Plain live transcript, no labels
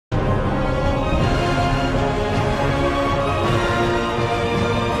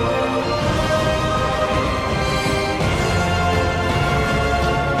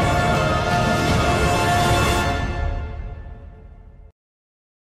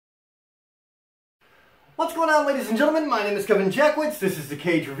What's going on, ladies and gentlemen? My name is Kevin Jackwitz. This is the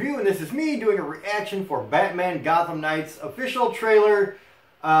Kaged Review, and this is me doing a reaction for Batman Gotham Knights official trailer.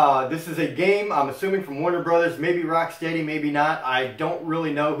 This is a game, I'm assuming, from Warner Brothers, maybe Rocksteady, maybe not. I don't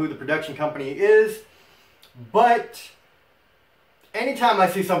really know who the production company is, but anytime I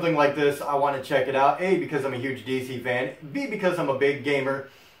see something like this, I want to check it out. A, because I'm a huge DC fan. B, because I'm a big gamer.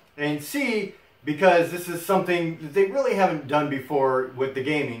 And C, because this is something that they really haven't done before with the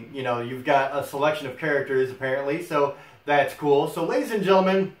gaming. You know, you've got a selection of characters, apparently, so that's cool. So, ladies and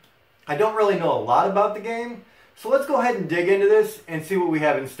gentlemen, I don't really know a lot about the game, so let's go ahead and dig into this and see what we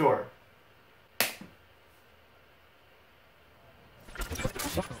have in store.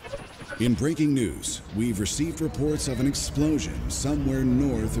 In breaking news, we've received reports of an explosion somewhere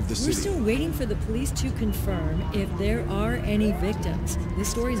north of the city. We're still waiting for the police to confirm if there are any victims.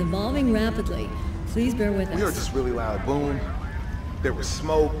 This story is evolving rapidly. Please bear with us. We heard this really loud boom. There was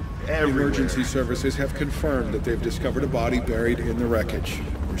smoke everywhere. Emergency services have confirmed that they've discovered a body buried in the wreckage.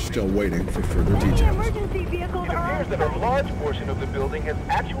 We're still waiting for further details. Emergency vehicles It appears that a large portion of the building has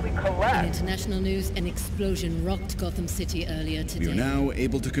actually In collapsed. international news, an explosion rocked Gotham City earlier today. We are now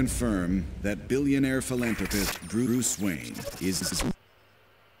able to confirm that billionaire philanthropist Bruce Wayne is...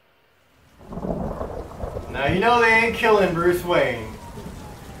 Now, you know they ain't killing Bruce Wayne.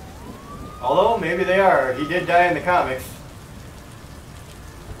 Although, maybe they are. He did die in the comics.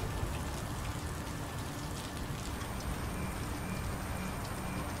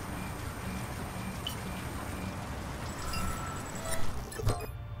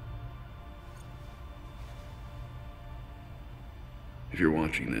 If you're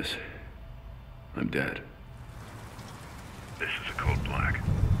watching this, I'm dead. This is a code black.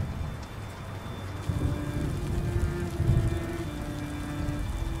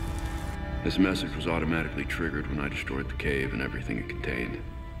 This message was automatically triggered when I destroyed the cave and everything it contained.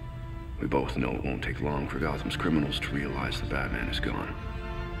 We both know it won't take long for Gotham's criminals to realize the Batman is gone.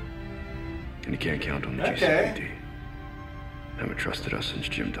 And you can't count on the GCPD. Haven't trusted us since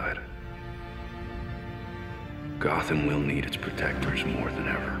Jim died. Gotham will need its protectors more than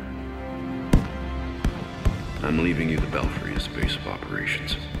ever. I'm leaving you the Belfry as base of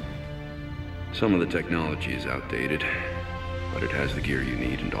operations. Some of the technology is outdated, but it has the gear you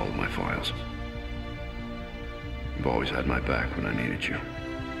need and all of my files. You've always had my back when I needed you.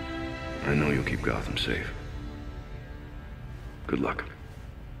 I know you'll keep Gotham safe. Good luck.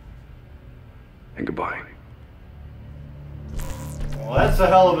 And goodbye. Well, that's a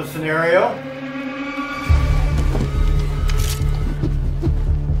hell of a scenario.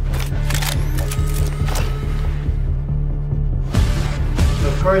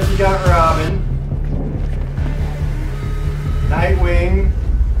 Of course, you got Robin, Nightwing,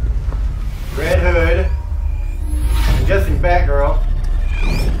 Red Hood, I'm guessing Batgirl.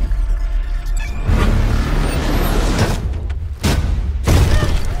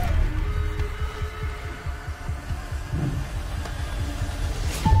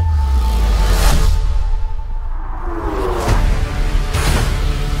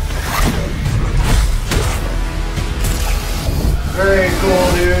 Very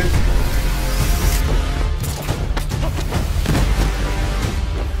cool, dude.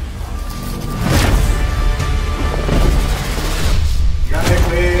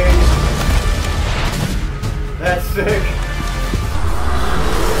 Nightwing. That's sick.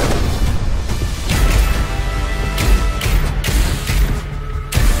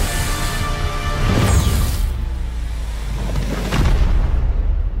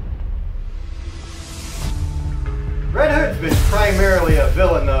 Red Hood's been primarily a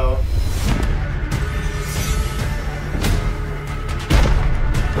villain, though.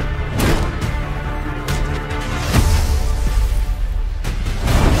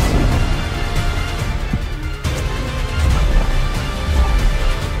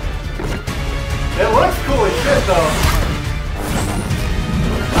 It looks cool as shit, though.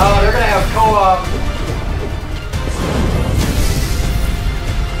 Oh, they're gonna have co-op.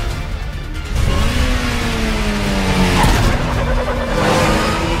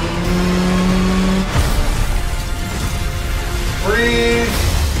 Freeze!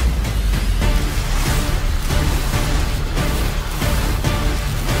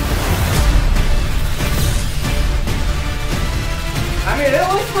 I mean, it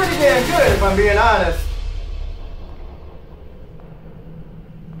looks pretty damn good, if I'm being honest.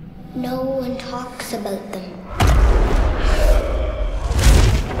 No one talks about them.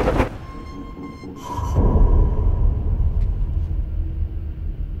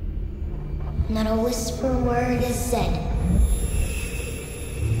 Not a whisper word is said.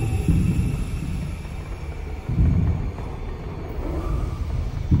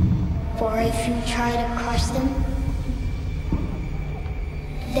 For if you try to crush them,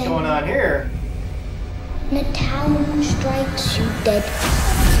 What's going on here? the town strikes you dead.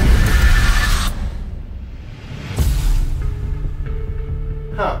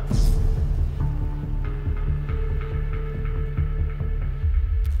 Huh.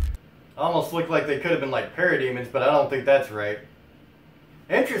 Almost looked like they could have been like parademons, but I don't think that's right.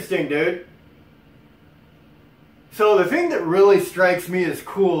 Interesting, dude. So the thing that really strikes me as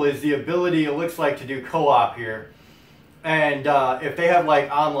cool is the ability, it looks like, to do co-op here. And if they have like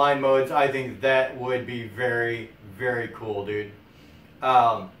online modes, I think that would be very, very cool, dude.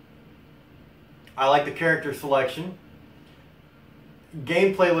 I like the character selection.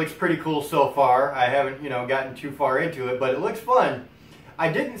 Gameplay looks pretty cool so far. I haven't, gotten too far into it, but it looks fun.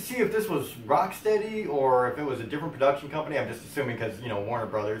 I didn't see if this was Rocksteady or if it was a different production company. I'm just assuming because, Warner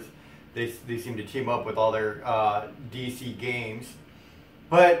Brothers, they seem to team up with all their DC games.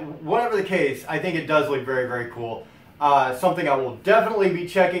 But whatever the case, I think it does look very, very cool. Something I will definitely be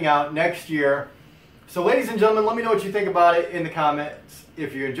checking out next year. So ladies and gentlemen, let me know what you think about it in the comments.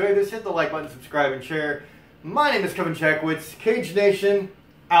 If you enjoyed this, hit the like button, subscribe, and share. My name is Kevin Chackwitz. Kaged Nation,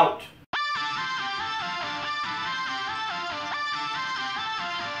 out.